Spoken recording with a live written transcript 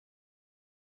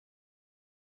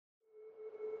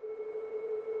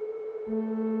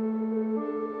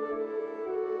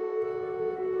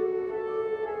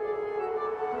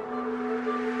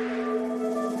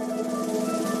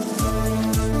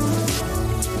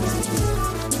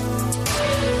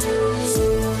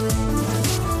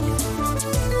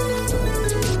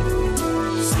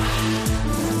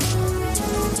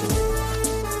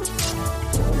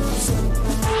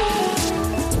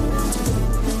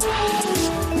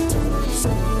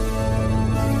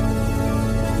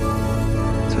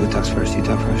First, you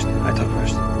talk first, I talk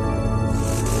first.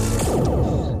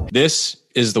 This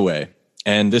is the way,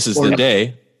 and this is the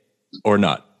day, or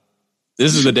not.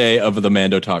 This is the day of the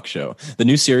Mando Talk Show, the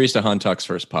new series to Han Talk's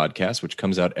first podcast, which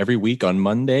comes out every week on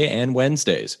Monday and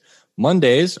Wednesdays.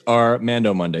 Mondays are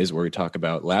Mando Mondays, where we talk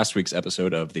about last week's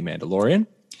episode of The Mandalorian,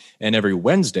 and every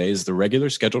Wednesday is the regular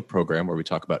scheduled program where we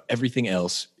talk about everything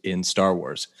else in Star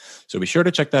Wars. So be sure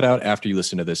to check that out after you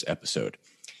listen to this episode.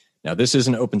 Now, this is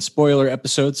an open spoiler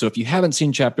episode, so if you haven't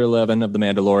seen Chapter 11 of The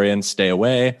Mandalorian, stay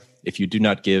away. If you do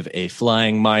not give a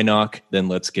flying Mynock, then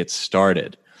let's get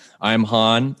started. I'm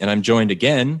Han, and I'm joined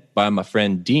again by my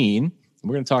friend Dean, and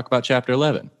we're going to talk about Chapter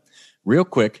 11. Real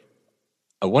quick,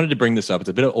 I wanted to bring this up. It's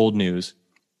a bit of old news,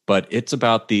 but it's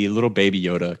about the little Baby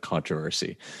Yoda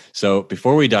controversy. So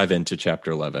before we dive into Chapter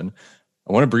 11,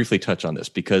 I want to briefly touch on this,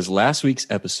 because last week's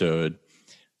episode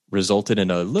resulted in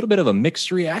a little bit of a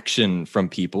mixed reaction from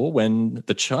people when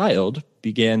the child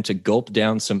began to gulp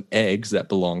down some eggs that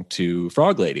belonged to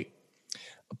Frog Lady.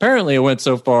 Apparently, it went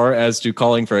so far as to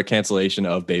calling for a cancellation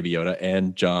of Baby Yoda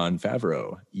and Jon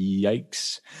Favreau.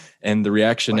 Yikes. And the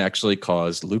reaction actually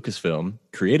caused Lucasfilm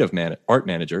art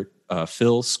manager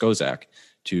Phil Skozak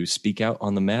to speak out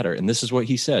on the matter. And this is what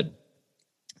he said.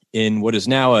 In what is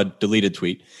now a deleted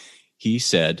tweet, he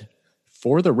said,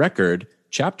 "For the record,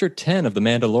 Chapter 10 of The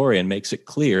Mandalorian makes it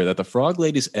clear that the Frog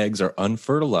Lady's eggs are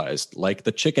unfertilized, like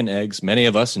the chicken eggs many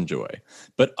of us enjoy.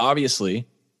 But obviously,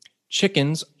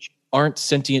 chickens aren't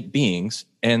sentient beings,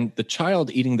 and the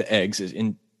child eating the eggs is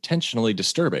intentionally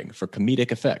disturbing for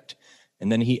comedic effect."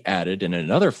 And then he added in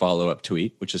another follow-up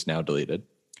tweet, which is now deleted,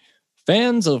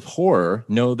 "Fans of horror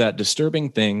know that disturbing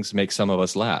things make some of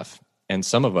us laugh, and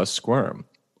some of us squirm,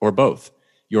 or both.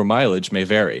 Your mileage may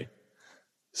vary."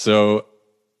 So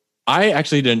I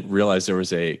actually didn't realize there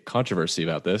was a controversy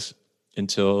about this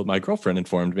until my girlfriend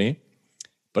informed me.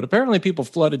 But apparently people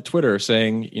flooded Twitter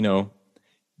saying,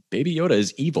 Baby Yoda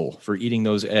is evil for eating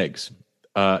those eggs.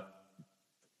 When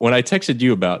I texted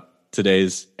you about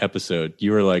today's episode,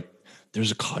 you were like,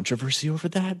 there's a controversy over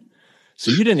that? So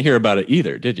you didn't hear about it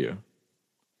either, did you?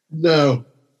 No.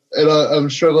 And I'm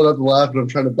struggling not to laugh, and I'm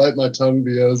trying to bite my tongue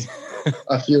because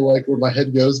I feel like where my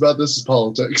head goes about this is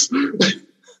politics.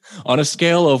 On a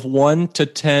scale of 1 to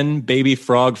 10 baby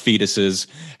frog fetuses,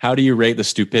 how do you rate the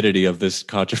stupidity of this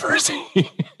controversy?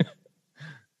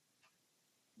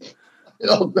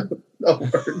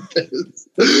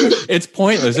 It's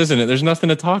pointless, isn't it? There's nothing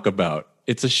to talk about.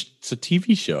 It's a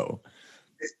TV show.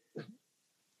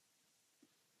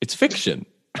 It's fiction.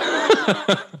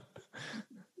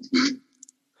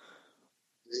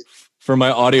 For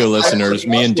my audio listeners,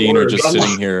 me and Dean are just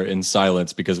sitting here in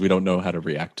silence because we don't know how to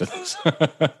react to this.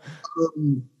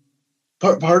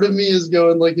 Part of me is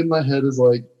going, like, in my head is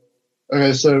like,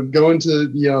 okay, so going to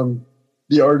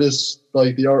the artist,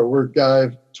 like the artwork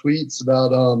guy tweets about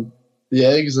the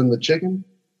eggs and the chicken.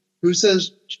 Who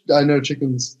says, I know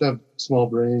chickens have small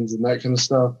brains and that kind of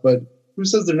stuff, but who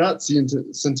says they're not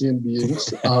sentient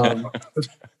beings?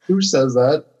 Who says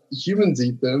that? Humans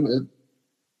eat them.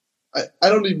 I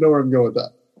don't even know where I'm going with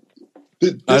that.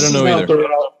 I don't know either.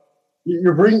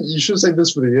 You should say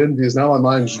this for the end, because now my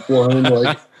mind's just blown.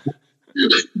 Like,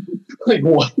 like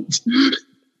what?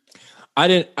 I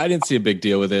didn't see a big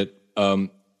deal with it.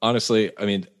 Honestly, I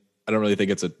mean, I don't really think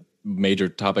it's a major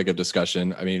topic of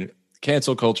discussion. I mean,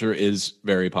 cancel culture is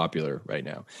very popular right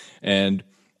now, and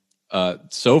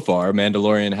so far,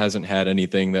 Mandalorian hasn't had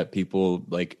anything that people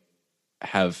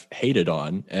have hated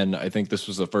on, and I think this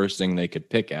was the first thing they could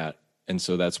pick at, and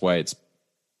so that's why it's,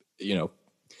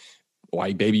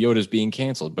 why Baby Yoda is being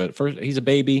canceled. But first, he's a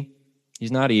baby,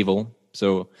 he's not evil,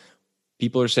 so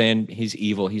people are saying he's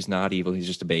evil. He's not evil. He's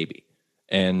just a baby,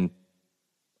 and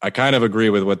I kind of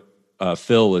agree with what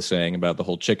Phil was saying about the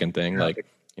whole chicken thing. Like,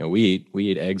 we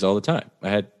eat eggs all the time. I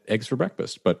had eggs for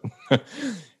breakfast, but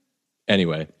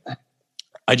anyway,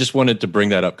 I just wanted to bring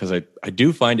that up because I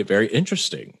do find it very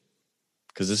interesting,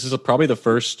 because this is probably the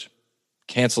first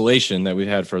cancellation that we've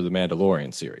had for the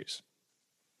Mandalorian series.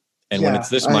 And when it's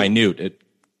this minute, it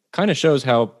kind of shows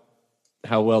how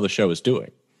well the show is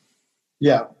doing.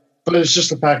 Yeah, but it's just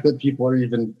the fact that people are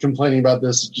even complaining about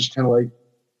this. It's just kind of like,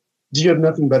 do you have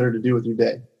nothing better to do with your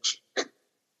day?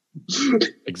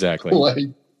 Exactly. Like,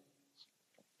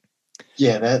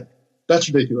 yeah, that's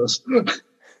ridiculous.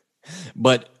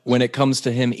 But when it comes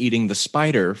to him eating the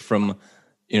spider from,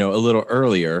 a little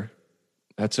earlier,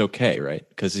 that's okay, right?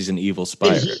 Because he's an evil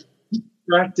spider. He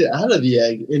cracked it out of the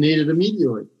egg and ate it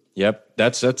immediately. Yep,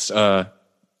 that's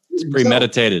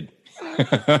premeditated.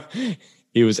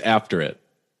 He was after it.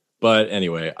 But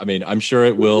anyway, I mean, I'm sure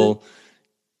it will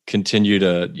continue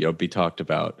to be talked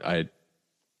about. I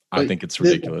think it's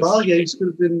ridiculous. The frog eggs could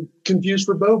have been confused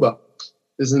for boba.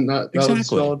 Isn't that exactly what it's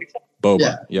called? Boba.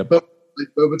 Yeah. Yep. Like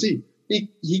boba tea.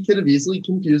 He could have easily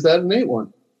confused that and ate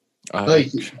one.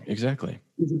 Exactly.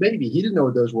 He's a baby. He didn't know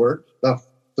what those were.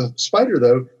 The spider,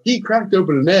 though, he cracked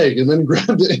open an egg and then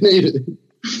grabbed it and ate it.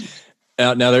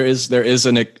 Now there is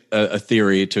a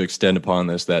theory to extend upon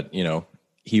this that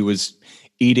he was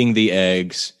eating the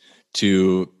eggs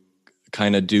to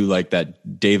kind of do like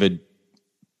that David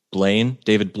Blaine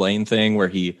thing where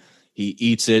he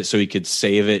eats it so he could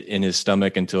save it in his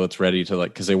stomach until it's ready to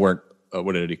because they weren't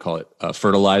what did he call it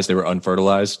fertilized, they were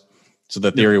unfertilized, so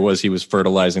the theory was he was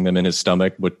fertilizing them in his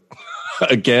stomach, but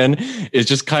again it's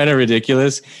just kind of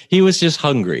ridiculous. He was just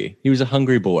hungry. He was a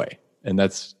hungry boy, and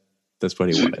that's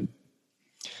what he wanted.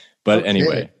 But okay.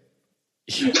 Anyway,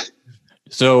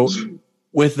 so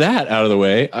with that out of the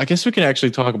way, I guess we can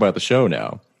actually talk about the show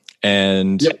now.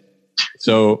 And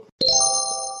so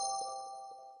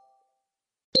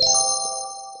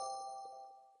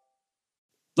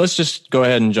let's just go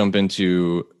ahead and jump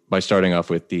into by starting off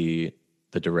with the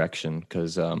direction,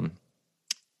 because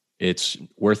it's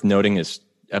worth noting this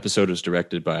episode was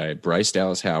directed by Bryce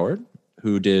Dallas Howard,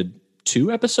 who did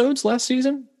 2 episodes last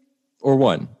season, or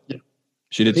 1. Yeah.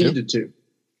 She did 2? He did 2.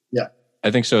 Yeah.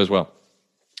 I think so as well.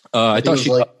 I thought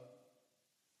she... I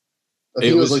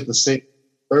think it was like the same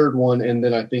 3rd one, and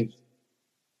then I think...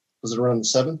 Was it around the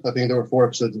 7th? I think there were 4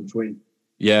 episodes in between.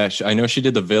 Yeah, I know she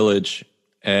did The Village,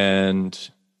 and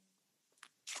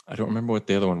I don't remember what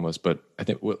the other one was, but I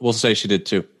think we'll say she did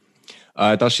 2.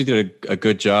 I thought she did a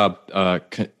good job,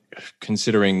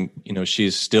 considering,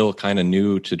 she's still kind of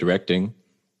new to directing,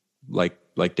 like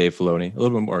Dave Filoni, a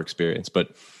little bit more experience,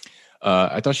 but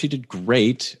I thought she did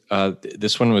great.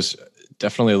 This one was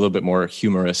definitely a little bit more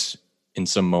humorous in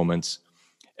some moments.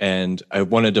 And I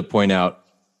wanted to point out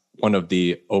one of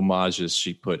the homages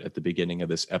she put at the beginning of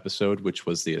this episode, which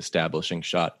was the establishing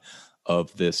shot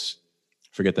of this,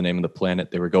 forget the name of the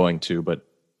planet they were going to, but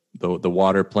the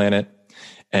water planet.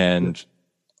 And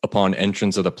upon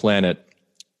entrance of the planet,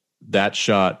 that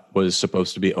shot was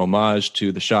supposed to be homage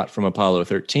to the shot from Apollo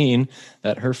 13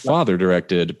 that her father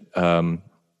directed,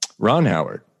 Ron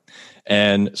Howard.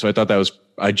 And so I thought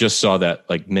I just saw that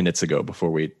like minutes ago before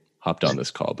we hopped on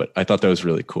this call, but I thought that was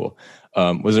really cool.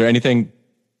 Was there anything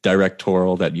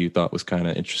directorial that you thought was kind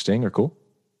of interesting or cool?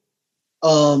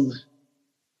 The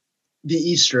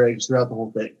Easter eggs throughout the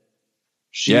whole thing.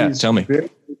 Tell me.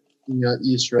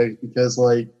 Easter eggs because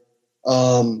the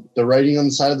writing on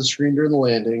the side of the screen during the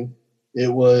landing,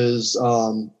 it was,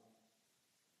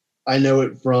 I know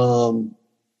it from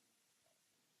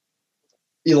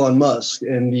Elon Musk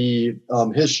and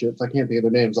his ships. I can't think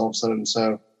of their names all of a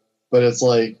sudden. But it's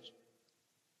like,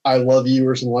 I love you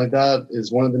or something like that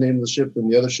is one of the names of the ship,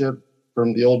 and the other ship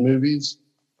from the old movies.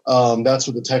 That's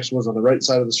what the text was on the right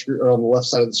side of the screen or on the left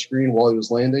side of the screen while he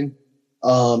was landing.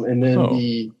 And then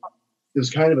it was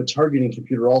kind of a targeting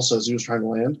computer also as he was trying to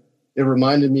land. It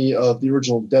reminded me of the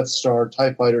original Death Star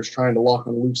TIE fighters trying to lock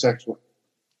on Luke's X-Wing.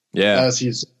 Yeah. As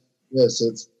it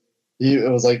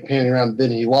was like panning around,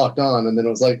 then he locked on, and then it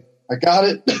was like, I got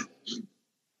it.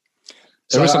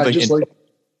 So there was something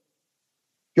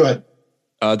go ahead.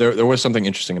 There was something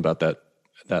interesting about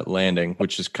that landing,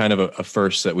 which is kind of a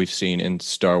first that we've seen in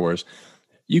Star Wars.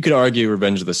 You could argue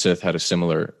Revenge of the Sith had a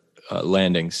similar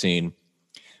landing scene,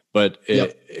 but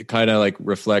it kind of like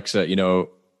reflects that,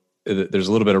 there's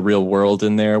a little bit of real world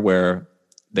in there where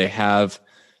they have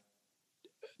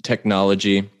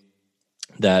technology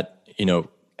that,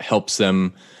 helps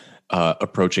them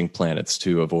approaching planets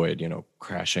to avoid,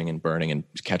 crashing and burning and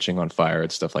catching on fire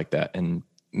and stuff like that. And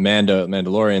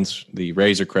Mandalorians, the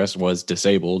Razor Crest was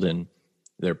disabled in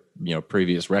their,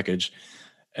 previous wreckage.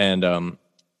 And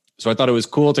so I thought it was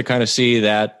cool to kind of see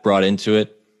that brought into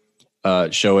it,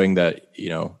 showing that,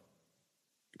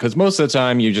 because most of the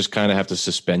time you just kind of have to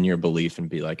suspend your belief and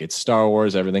be like, it's Star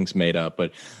Wars, everything's made up.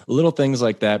 But little things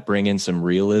like that bring in some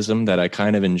realism that I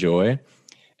kind of enjoy.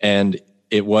 And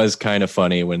it was kind of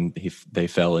funny when they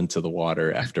fell into the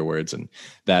water afterwards, and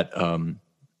that the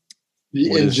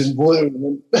engine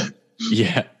blew.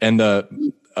 Yeah, and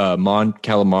the Mon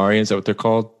Calamari, is that what they're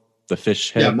called? The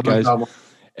fish head guys.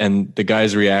 And the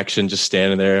guy's reaction, just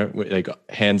standing there, with like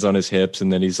hands on his hips,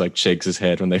 and then he's like shakes his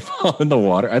head when they fall in the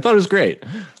water. I thought it was great.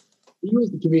 He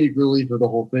was the comedic relief of the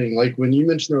whole thing. Like when you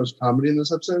mentioned there was comedy in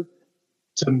this episode,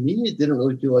 to me it didn't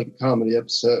really feel like a comedy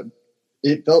episode.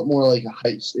 It felt more like a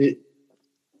heist.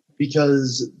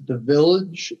 Because the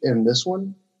village and this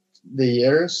one, the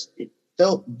heiress, it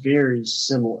felt very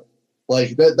similar.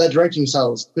 Like that directing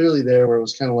style was clearly there, where it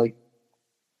was kind of like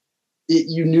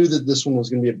you knew that this one was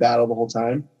going to be a battle the whole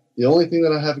time. The only thing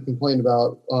that I have a complaint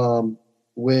about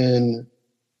when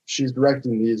she's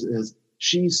directing these is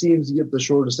she seems to get the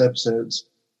shortest episodes.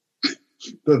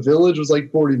 The village was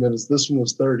like 40 minutes. This one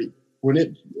was 30. When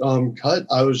it cut,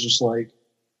 I was just like,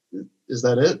 is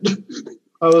that it?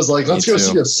 I was like, let's go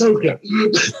see Ahsoka.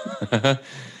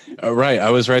 Right.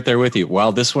 I was right there with you.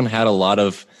 While this one had a lot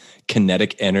of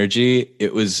kinetic energy,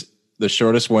 it was the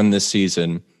shortest one this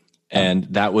season. And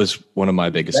that was one of my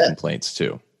biggest complaints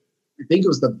too. I think it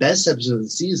was the best episode of the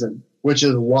season, which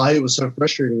is why it was so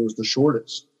frustrating. It was the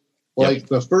shortest. Like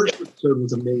the first episode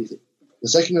was amazing. The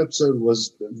second episode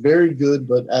was very good,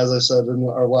 but as I said in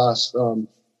our last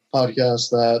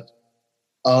podcast, that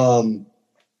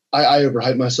I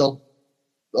overhyped myself,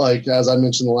 like as I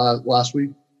mentioned last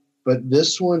week. But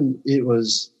this one,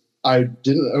 I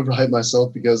didn't overhype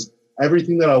myself because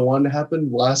everything that I wanted to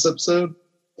happen last episode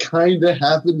kind of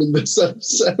happened in this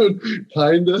episode,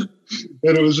 kind of.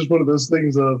 And it was just one of those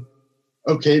things of,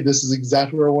 okay, this is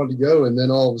exactly where I wanted to go. And then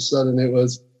all of a sudden it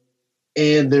was,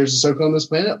 and there's Ahsoka on this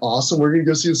planet. Awesome. We're going to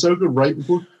go see Ahsoka right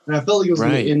before. And I felt like it was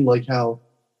going to end like how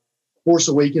Force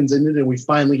Awakens ended, and we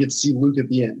finally get to see Luke at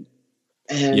the end.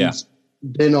 And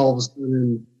then all of a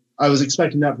sudden, I was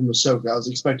expecting that from Ahsoka. I was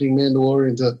expecting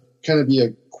Mandalorian to kind of be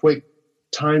a quick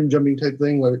time jumping type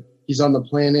thing where he's on the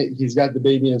planet, he's got the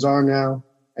baby in his arm now,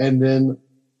 and then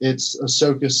it's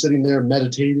Ahsoka sitting there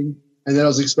meditating. And then I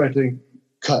was expecting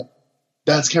cut.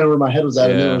 That's kind of where my head was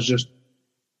at. And then it was just,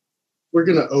 we're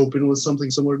going to open with something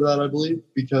similar to that, I believe,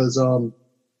 because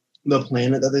the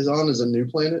planet that they're on is a new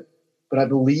planet. But I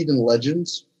believe in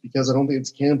Legends, because I don't think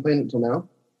it's a canon planet until now.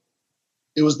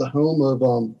 It was the home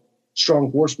of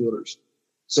strong Force wielders.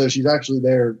 So she's actually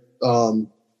there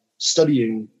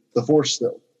studying the Force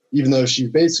still, even though she's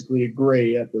basically a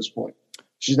Gray at this point.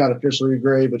 She's not officially a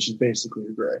Gray, but she's basically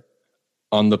a Gray.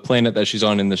 On the planet that she's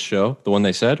on in this show, the one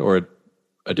they said, or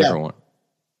a different one?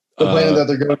 The planet that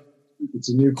they're going to, it's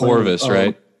a new planet. Corvus,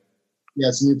 right? Yeah,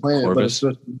 it's a new planet, Corvus. But it's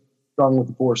supposed to be strong with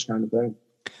the Force kind of thing.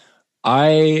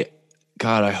 I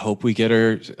hope we get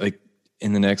her like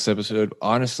in the next episode.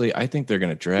 Honestly, I think they're going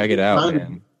to drag it out,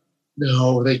 man.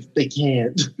 No, they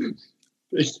can't.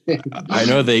 They can't. I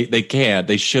know they can't.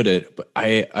 They shouldn't, but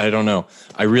I don't know.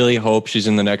 I really hope she's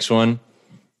in the next one.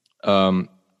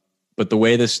 But the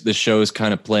way this show is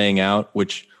kind of playing out,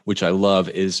 which I love,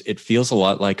 is it feels a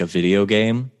lot like a video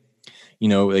game. You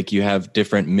know, like you have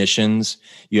different missions.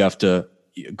 You have to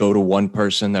go to one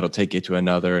person that'll take you to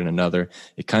another and another.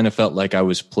 It kind of felt like I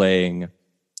was playing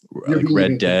like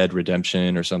Red Dead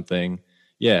Redemption or something.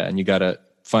 Yeah, and you got to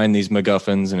find these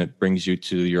MacGuffins, and it brings you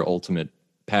to your ultimate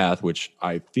path, which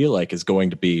I feel like is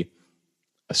going to be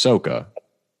Ahsoka.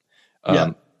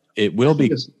 It will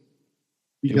be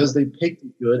because they picked a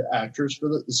good actress for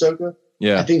the Ahsoka.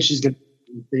 Yeah, I think she's going to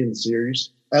stay in the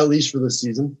series at least for this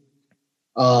season.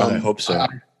 I hope so.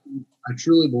 I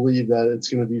truly believe that it's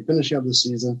going to be finishing up this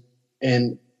season.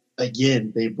 And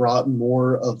again, they brought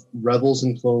more of Rebels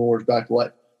and Clone Wars back to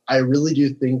life. I really do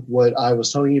think what I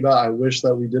was telling you about, I wish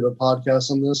that we did a podcast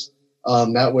on this.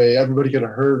 That way everybody could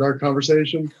have heard our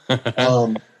conversation.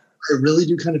 I really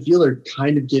do kind of feel they're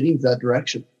kind of getting to that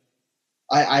direction.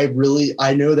 I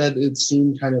know that it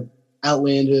seemed kind of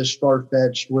outlandish,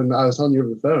 far-fetched when I was telling you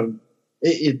over the phone.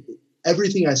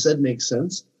 Everything I said makes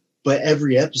sense. But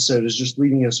every episode is just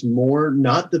leading us more,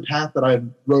 not the path that I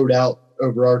wrote out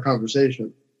over our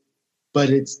conversation, but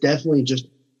it's definitely just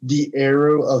the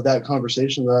arrow of that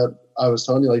conversation that I was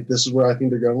telling you, like, this is where I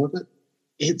think they're going with it.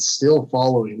 It's still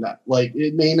following that. Like,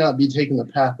 it may not be taking the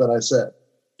path that I said,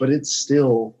 but it's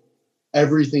still,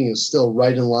 everything is still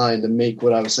right in line to make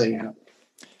what I was saying happen.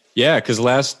 Yeah, because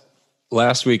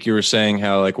last week you were saying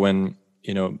how, like, when,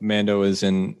 you know, Mando is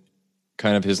in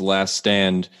kind of his last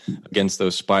stand against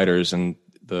those spiders and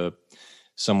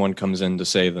someone comes in to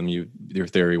save them, your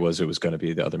theory was it was going to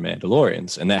be the other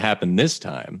Mandalorians, and that happened this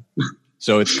time.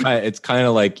 So it's kind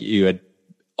of like you had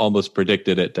almost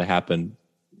predicted it to happen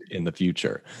in the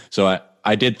future. So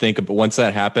I did think, but once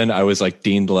that happened, I was like,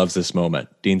 Dean loves this moment.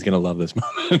 Dean's going to love this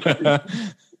moment.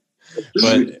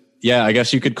 But yeah, I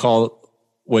guess you could call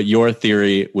what your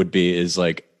theory would be is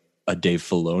like a Dave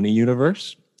Filoni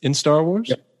universe in Star Wars.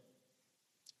 Yep.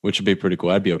 Which would be pretty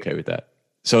cool. I'd be okay with that.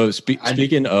 So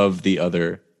speaking of the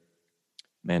other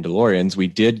Mandalorians, we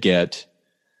did get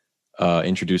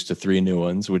introduced to 3 new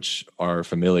ones, which are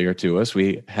familiar to us.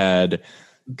 We had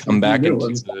come back into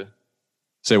the...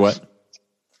 Say what?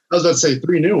 I was about to say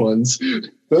 3 new ones.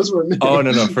 Those were new. Oh,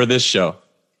 no, for this show.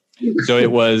 So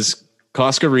it was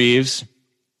Koska Reeves,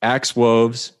 Axe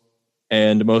Woves,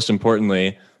 and most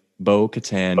importantly,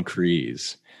 Bo-Katan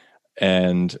Kryze.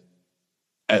 And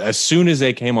as soon as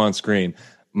they came on screen,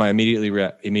 my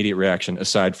immediate reaction,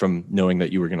 aside from knowing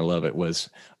that you were going to love it, was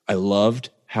I loved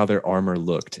how their armor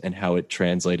looked and how it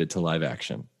translated to live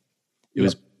action. It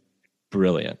was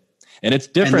brilliant. And it's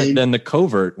different than the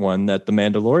covert one that the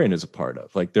Mandalorian is a part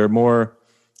of. Like, they're more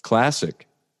classic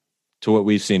to what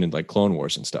we've seen in like Clone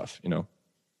Wars and stuff, you know?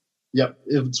 Yep.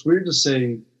 It's weird to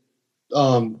say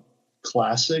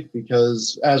classic,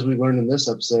 because as we learned in this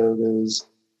episode is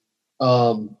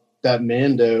that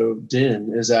Mando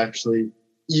Din is actually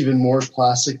even more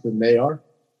classic than they are.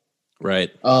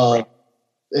 Right.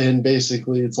 And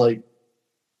basically it's like,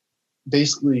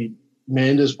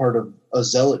 Mando's part of a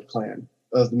zealot clan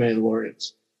of the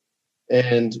Mandalorians.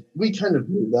 And we kind of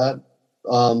knew that.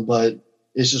 But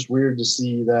it's just weird to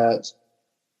see that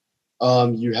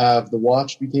you have the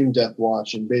Watch became Death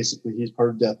Watch, and basically he's part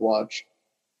of Death Watch.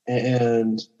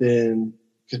 And then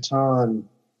Katan,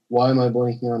 why am I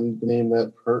blanking on the name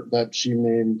that she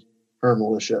named her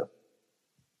militia?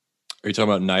 Are you talking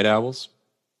about Night Owls?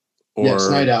 Yes,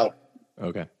 Night Owl.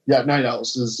 Okay. Yeah, Night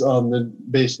Owls is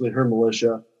basically her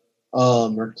militia,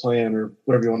 or clan, or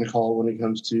whatever you want to call it when it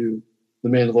comes to the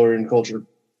Mandalorian culture.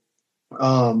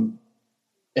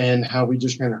 And how we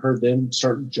just kind of heard them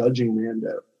start judging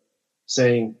Mando,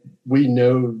 saying, we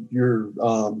know you're,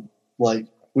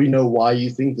 we know why you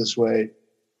think this way,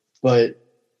 but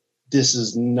this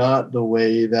is not the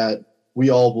way that we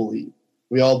all believe.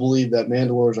 We all believe that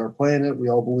Mandalore is our planet. We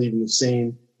all believe in the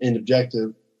same end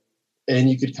objective. And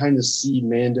you could kind of see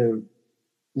Mando.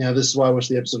 Now, this is why I wish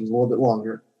the episode was a little bit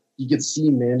longer. You could see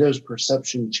Mando's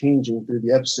perception changing through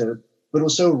the episode, but it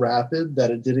was so rapid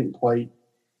that it didn't quite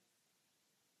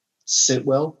sit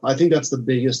well. I think that's the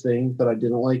biggest thing that I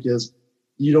didn't like, is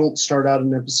you don't start out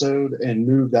an episode and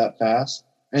move that fast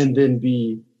and then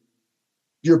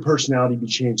your personality be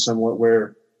changed somewhat,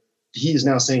 where he is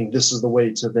now saying this is the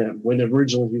way to them, when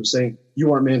originally he was saying,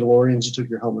 you aren't Mandalorians, you took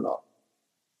your helmet off.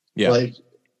 Yeah. Like,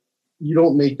 you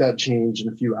don't make that change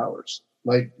in a few hours.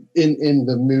 Like in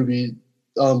the movie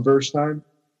verse time,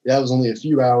 that was only a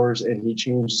few hours, and he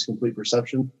changed his complete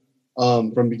perception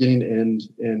from beginning to end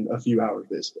in a few hours,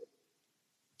 basically.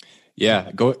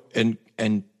 Yeah,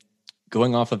 going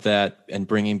off of that and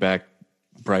bringing back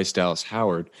Bryce Dallas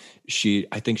Howard,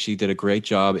 I think she did a great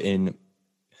job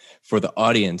for the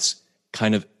audience,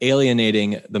 kind of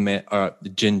alienating the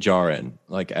Din Djarin,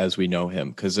 like as we know him,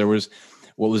 because there was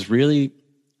what was really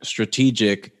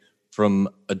strategic from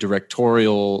a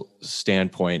directorial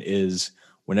standpoint is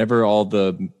whenever all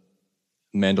the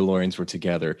Mandalorians were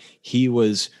together, he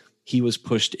was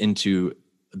pushed into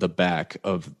the back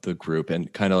of the group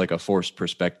and kind of like a forced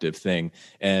perspective thing.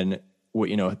 And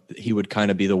he would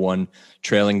kind of be the one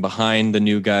trailing behind the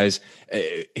new guys.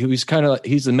 He's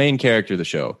the main character of the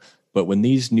show. But when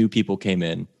these new people came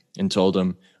in and told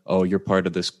him, oh, you're part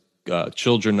of this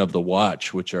Children of the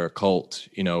Watch, which are a cult,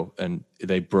 and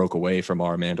they broke away from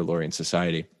our Mandalorian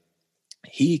society,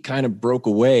 he kind of broke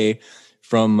away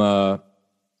from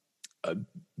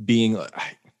being,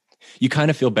 you kind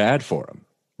of feel bad for him,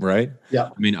 right? Yeah.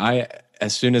 I mean,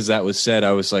 as soon as that was said,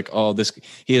 I was like, oh,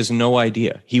 he has no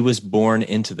idea. He was born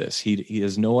into this. He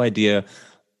has no idea.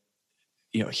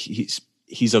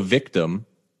 He's a victim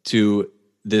to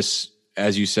this,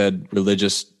 as you said,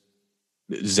 religious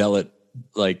zealot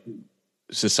like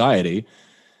society,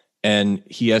 and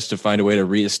he has to find a way to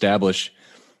reestablish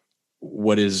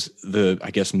what is the,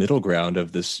 I guess, middle ground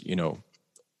of this,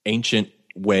 ancient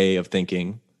way of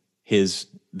thinking.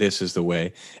 This is the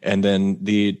way, and then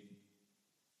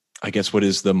I guess, what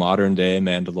is the modern day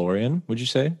Mandalorian, would you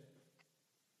say?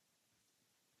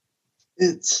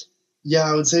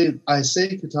 I would say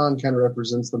Katan kind of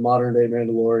represents the modern day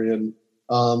Mandalorian,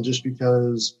 just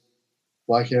because,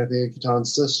 why can't I think of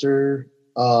Katan's sister?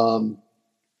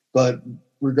 But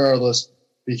regardless,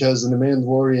 because in the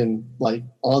Mandalorian, like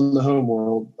on the home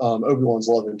world, Obi-Wan's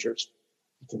love interest.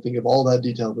 I can think of all that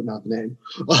detail, but not the name.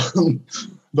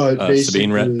 But basically,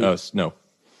 Sabine.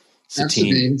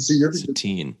 Satine. See, you're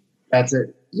Satine. That's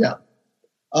it. Yeah.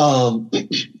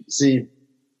 See,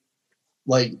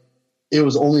 like, it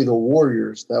was only the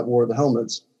warriors that wore the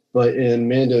helmets, but in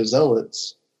Mando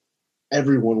Zealots,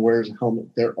 everyone wears a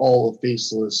helmet. They're all a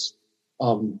faceless,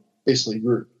 basically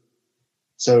group.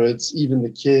 So it's even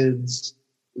the kids,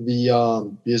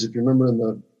 because if you remember in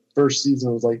the first season,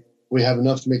 it was like, we have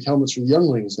enough to make helmets for the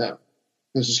younglings now.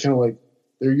 And it's just kind of like,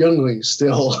 they're younglings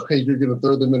still. You're going to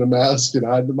throw them in a mask and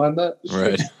hide behind that?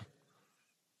 Right.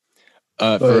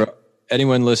 For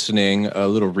anyone listening, a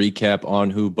little recap on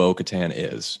who Bo-Katan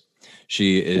is.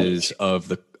 She is of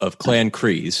Clan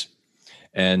Kryze,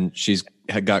 and she's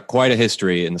got quite a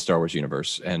history in the Star Wars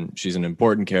universe, and she's an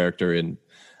important character in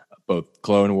both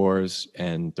Clone Wars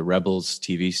and the Rebels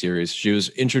TV series. She was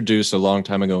introduced a long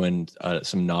time ago in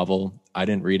some novel. I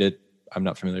didn't read it. I'm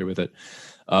not familiar with it.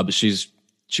 But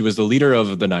she was the leader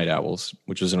of the Night Owls,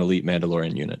 which was an elite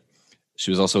Mandalorian unit.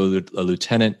 She was also a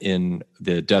lieutenant in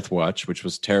the Death Watch, which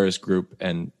was a terrorist group.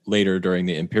 And later during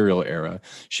the Imperial era,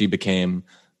 she became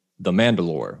the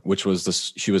Mandalore, which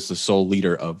was she was the sole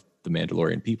leader of the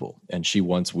Mandalorian people. And she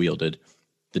once wielded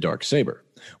the Darksaber,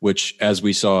 which, as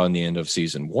we saw in the end of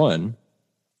season 1,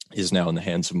 is now in the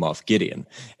hands of Moff Gideon.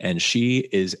 And she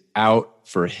is out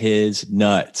for his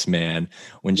nuts, man.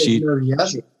 When he does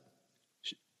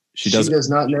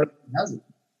not know he has it.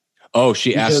 Oh,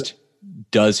 she asked,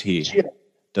 does he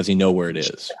know where it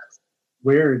is?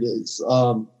 Where it is.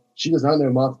 She does not know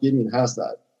Moff Gideon has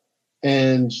that.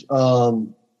 And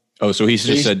so he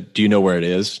just said, do you know where it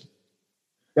is?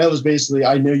 That was basically,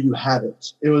 I know you have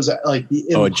it. It was like the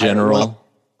Empire. Oh, a general?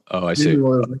 Oh, I see. I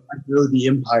know the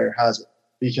Empire has it.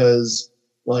 Because,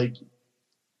 like,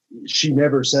 she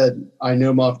never said, I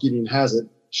know Moff Gideon has it.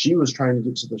 She was trying to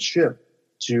get to the ship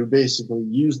to basically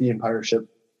use the Empire ship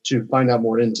to find out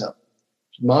more intel.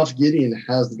 Moff Gideon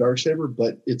has the Darksaber,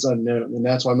 but it's unknown. And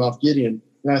that's why Moff Gideon,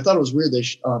 and I thought it was weird they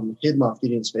hid Moff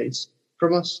Gideon's face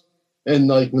from us. And,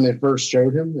 like, when they first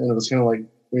showed him, and it was kind of like,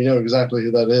 we know exactly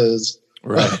who that is.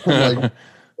 Right. Like,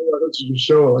 why don't you just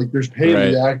show, like, there's pain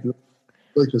in the actor,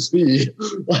 like the speed.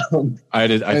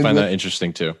 I find that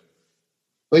interesting too.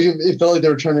 Like, it felt like they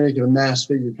were trying to make it a mass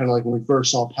figure, kind of like when we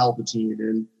first saw Palpatine,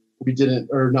 and we didn't,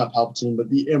 or not Palpatine, but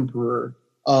the Emperor,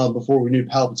 before we knew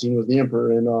Palpatine was the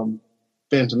Emperor in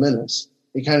Phantom Menace.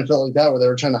 It kind of felt like that, where they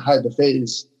were trying to hide the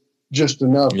face just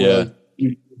enough. Yeah. Where, like, you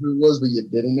knew who it was, but you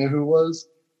didn't know who it was.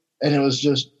 And it was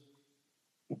just,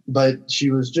 but she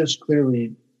was just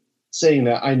clearly saying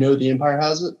that, I know the Empire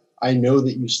has it. I know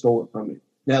that you stole it from me.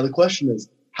 Now, the question is,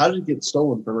 how did it get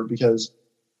stolen from her? Because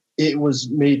it was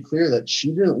made clear that she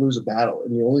didn't lose a battle.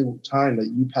 And the only time that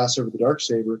you pass over the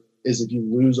Darksaber is if you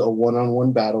lose a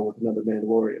one-on-one battle with another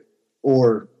Mandalorian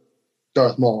or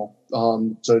Darth Maul.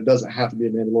 So it doesn't have to be a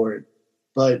Mandalorian.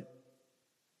 But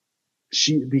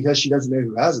because she doesn't know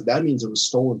who has it, that means it was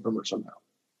stolen from her somehow.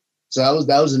 So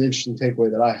that was an interesting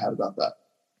takeaway that I had about that.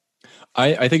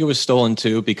 I think it was stolen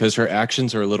too, because her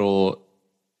actions are a little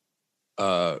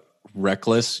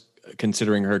reckless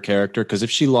considering her character. Because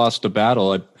if she lost a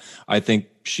battle, I think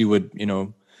she would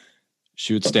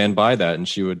stand by that and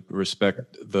she would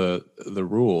respect the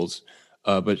rules.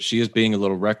 But she is being a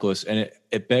little reckless, and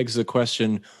it begs the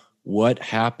question: what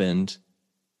happened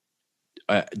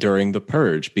during the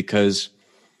purge? Because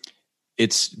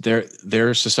it's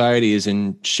their society is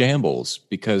in shambles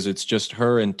because it's just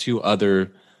her and 2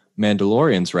 other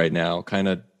Mandalorians right now, kind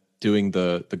of doing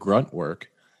the grunt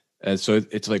work. And so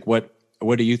it's like, what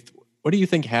do you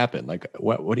think happened? Like,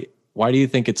 why do you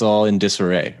think it's all in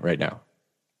disarray right now?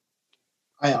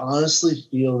 I honestly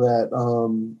feel that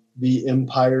the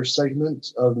Empire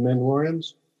segment of the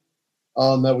Mandalorians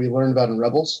that we learned about in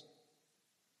Rebels.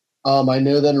 I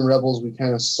know that in Rebels we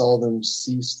kind of saw them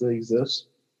cease to exist,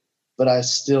 but I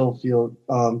still feel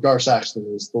Gar Saxon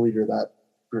is the leader of that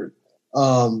group,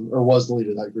 or was the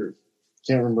leader of that group.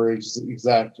 Can't remember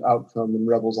exact outcome in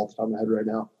Rebels off the top of my head right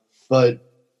now, but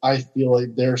I feel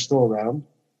like they're still around,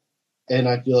 and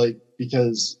I feel like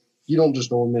because you don't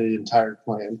just eliminate an entire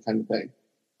clan kind of thing.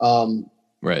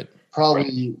 Right.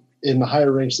 Probably in the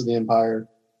higher ranks of the Empire,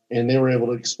 and they were able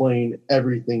to explain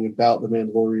everything about the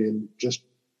Mandalorian, just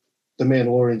the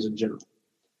Mandalorians in general.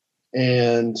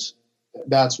 And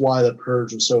that's why the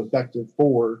purge was so effective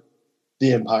for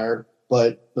the Empire.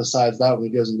 But besides that, when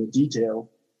it goes into detail,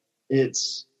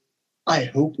 I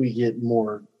hope we get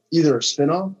more, either a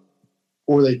spinoff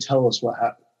or they tell us what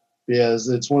happened. Because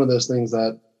it's one of those things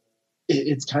that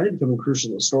it's kind of becoming crucial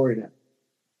to the story now.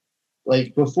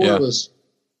 Like before it was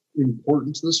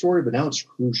important to the story, but now it's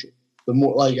crucial. The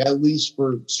more, like, at least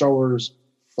for Star Wars,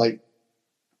 like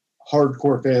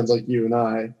hardcore fans like you and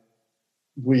I,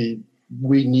 we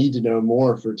need to know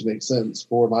more for it to make sense.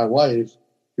 For my wife,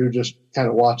 who just kind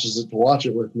of watches it to watch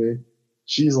it with me,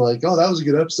 she's like, "Oh, that was a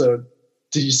good episode.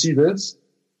 Did you see this?"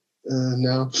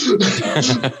 No.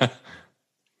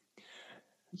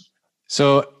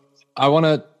 So I want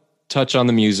to touch on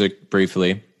the music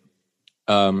briefly.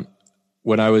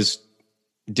 When I was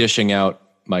dishing out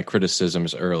my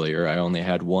criticisms earlier. I only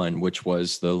had one, which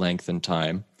was the length and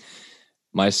time.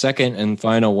 My second and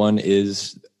final one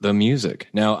is the music.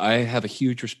 Now, I have a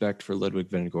huge respect for Ludwig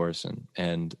Göransson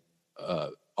and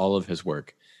all of his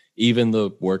work, even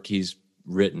the work he's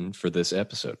written for this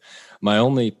episode. My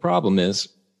only problem is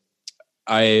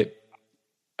I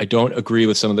don't agree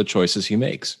with some of the choices he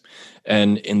makes.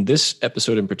 And in this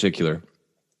episode in particular,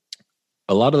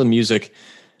 a lot of the music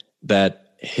that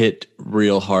hit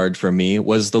real hard for me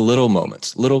was the little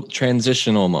moments, little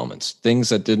transitional moments, things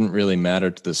that didn't really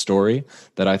matter to the story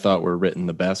that I thought were written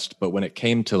the best. But when it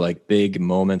came to like big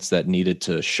moments that needed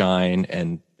to shine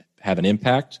and have an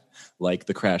impact, like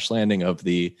the crash landing of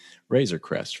the Razor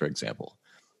Crest, for example,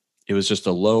 it was just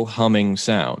a low humming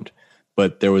sound,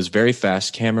 but there was very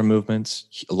fast camera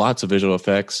movements, lots of visual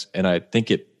effects. And I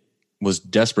think it was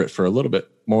desperate for a little bit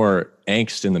more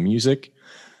angst in the music,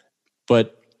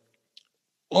 but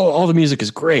all the music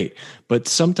is great. But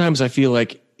sometimes I feel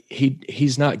like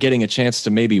he's not getting a chance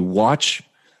to maybe watch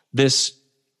the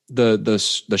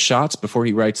shots before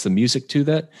he writes the music to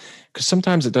that, because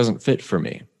sometimes it doesn't fit for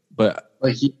me. But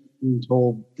like he's being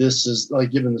told this is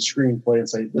like given the screenplay and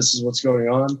say this is what's going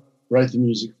on, write the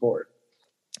music for it.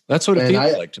 That's what it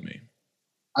feels like to me.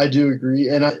 I do agree,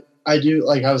 and I do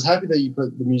like. I was happy that you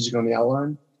put the music on the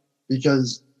outline,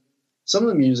 because some of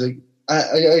the music,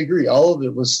 I agree, all of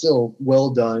it was still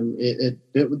well done. It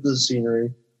fit with the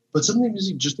scenery, but some of the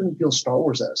music just didn't feel Star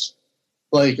Wars-esque.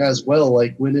 Like as well,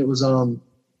 like when it was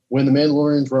when the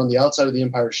Mandalorians were on the outside of the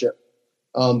Empire ship,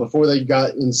 before they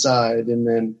got inside, and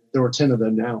then there were 10 of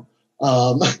them now.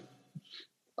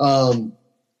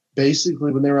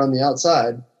 Basically, when they were on the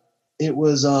outside, it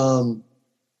was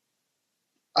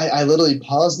I literally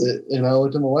paused it and I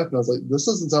looked at my wife and I was like, this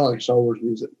doesn't sound like Star Wars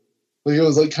music. Like it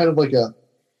was like kind of like a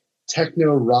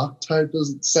techno rock type of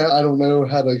sound. I don't know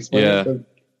how to explain it, but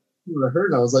I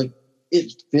heard and I was like,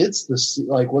 it fits this,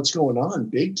 like what's going on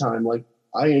big time. Like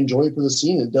I enjoy it for the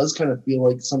scene. It does kind of feel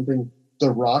like something,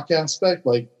 the rock aspect.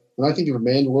 Like when I think of a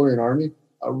Mandalorian army,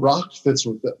 a rock fits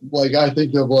with it. Like I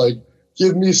think of like,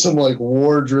 give me some like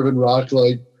war driven rock,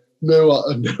 like no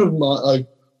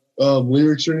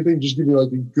lyrics or anything. Just give me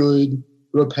like a good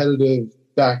repetitive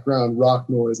background rock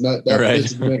noise. That right.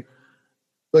 Fits me.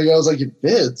 Like I was like, it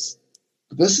fits.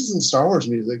 But this isn't Star Wars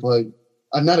music. Like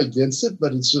I'm not against it,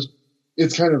 but it's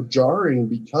kind of jarring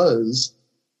because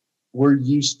we're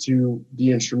used to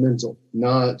the instrumental,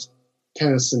 not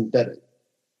kind of synthetic.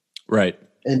 Right.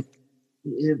 And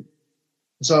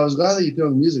so I was glad that you threw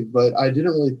on the music, but I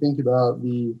didn't really think about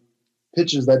the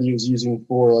pitches that he was using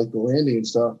for like the landing and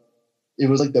stuff. It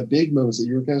was like the big moments that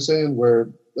you were kind of saying, where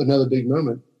another big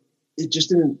moment, it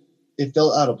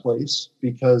felt out of place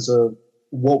because of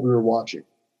what we were watching. It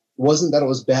wasn't that it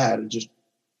was bad, it just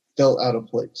felt out of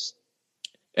place.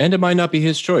 And it might not be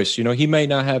his choice. You know, he may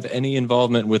not have any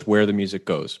involvement with where the music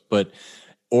goes,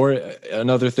 or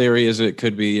another theory is it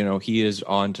could be, you know, he is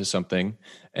on to something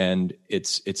and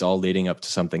it's all leading up to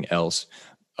something else.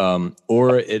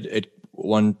 Or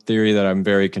one theory that I'm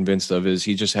very convinced of is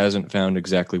he just hasn't found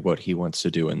exactly what he wants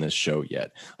to do in this show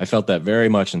yet. I felt that very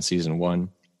much in season 1.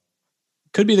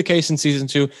 Could be the case in season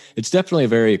 2. It's definitely a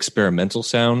very experimental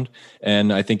sound,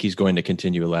 and I think he's going to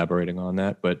continue elaborating on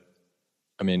that. But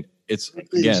I mean, it's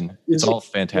all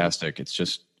fantastic. It's a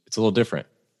little different.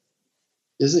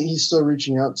 Isn't he still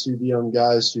reaching out to the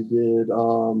guys who did?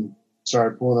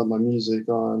 Sorry, pulling up my music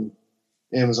on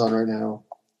Amazon right now.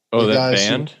 Oh, that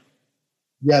band.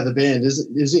 The band.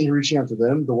 Isn't he reaching out to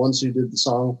them? The ones who did the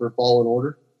song for Fallen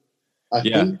Order. I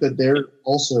think that they're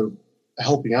also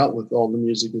helping out with all the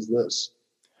music as this.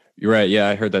 You're right. Yeah,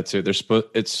 I heard that too. They're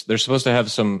supposed to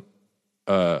have some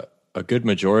a good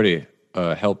majority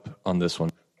help on this one.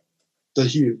 The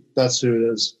Hue, that's who it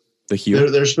is. The Hue.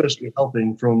 They're supposed to be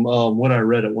helping from what I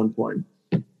read at one point.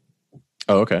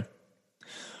 Oh, okay.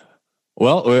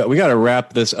 Well, we got to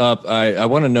wrap this up. I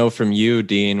want to know from you,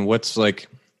 Dean, what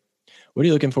are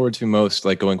you looking forward to most,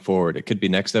 like going forward? It could be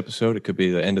next episode, it could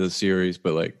be the end of the series,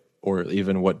 but or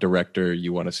even what director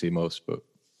you want to see most. But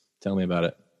tell me about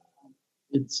it.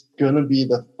 It's gonna be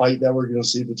the fight that we're gonna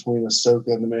see between Ahsoka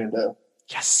and the Mando.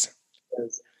 Yes.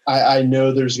 I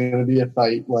know there's gonna be a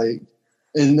fight,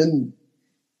 and then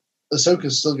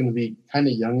Ahsoka's still gonna be kind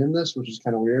of young in this, which is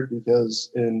kind of weird because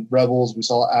in Rebels we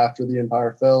saw after the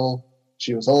Empire fell,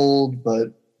 she was old,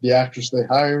 but the actress they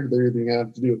hired, they're either gonna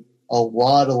have to do a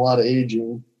lot of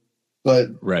aging, but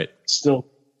right. still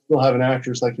have an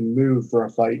actress that can move for a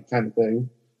fight kind of thing.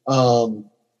 I'm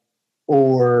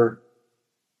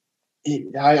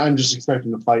just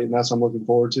expecting a fight, and that's what I'm looking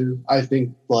forward to. I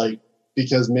think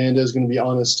because Mando's going to be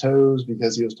on his toes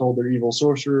because he was told they're evil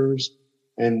sorcerers.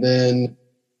 and then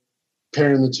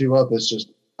pairing the two up, it's just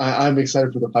I'm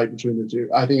excited for the fight between the two.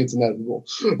 I think it's inevitable.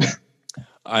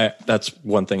 That's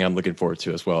one thing I'm looking forward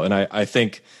to as well. And I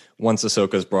think once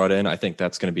Ahsoka's brought in, I think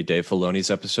that's going to be Dave Filoni's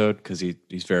episode because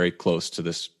he's very close to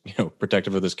this,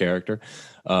 protective of this character.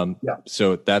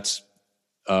 So that's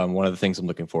one of the things I'm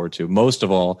looking forward to. Most of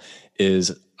all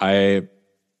is I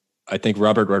think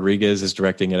Robert Rodriguez is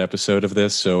directing an episode of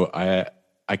this. So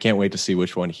I can't wait to see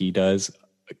which one he does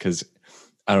because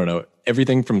I don't know,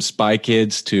 everything from Spy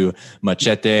Kids to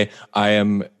Machete. I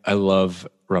love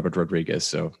Robert Rodriguez.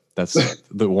 So that's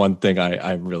the one thing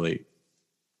I'm really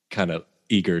kind of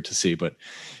eager to see. But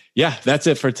yeah, that's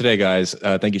it for today, guys.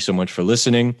 Thank you so much for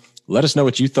listening. Let us know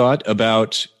what you thought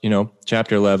about,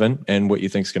 chapter 11 and what you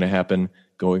think is going to happen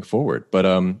going forward. But,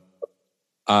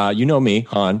 you know me,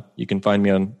 Han. You can find me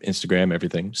on Instagram,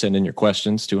 everything. Send in your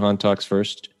questions to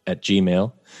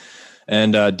hantalksfirst@gmail.com.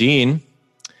 And Dean,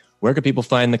 where can people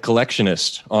find the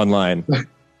Collectionist online?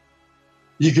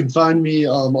 You can find me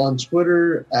on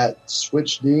Twitter at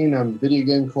SwitchDean. I'm a video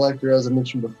game collector, as I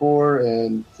mentioned before,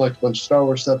 and collect a bunch of Star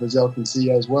Wars stuff, as y'all can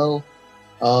see as well.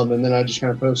 And then I just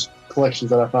kind of post collections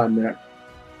that I find there.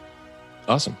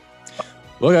 Awesome.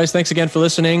 Well, guys, thanks again for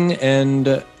listening.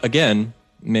 And again,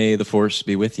 may the Force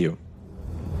be with you.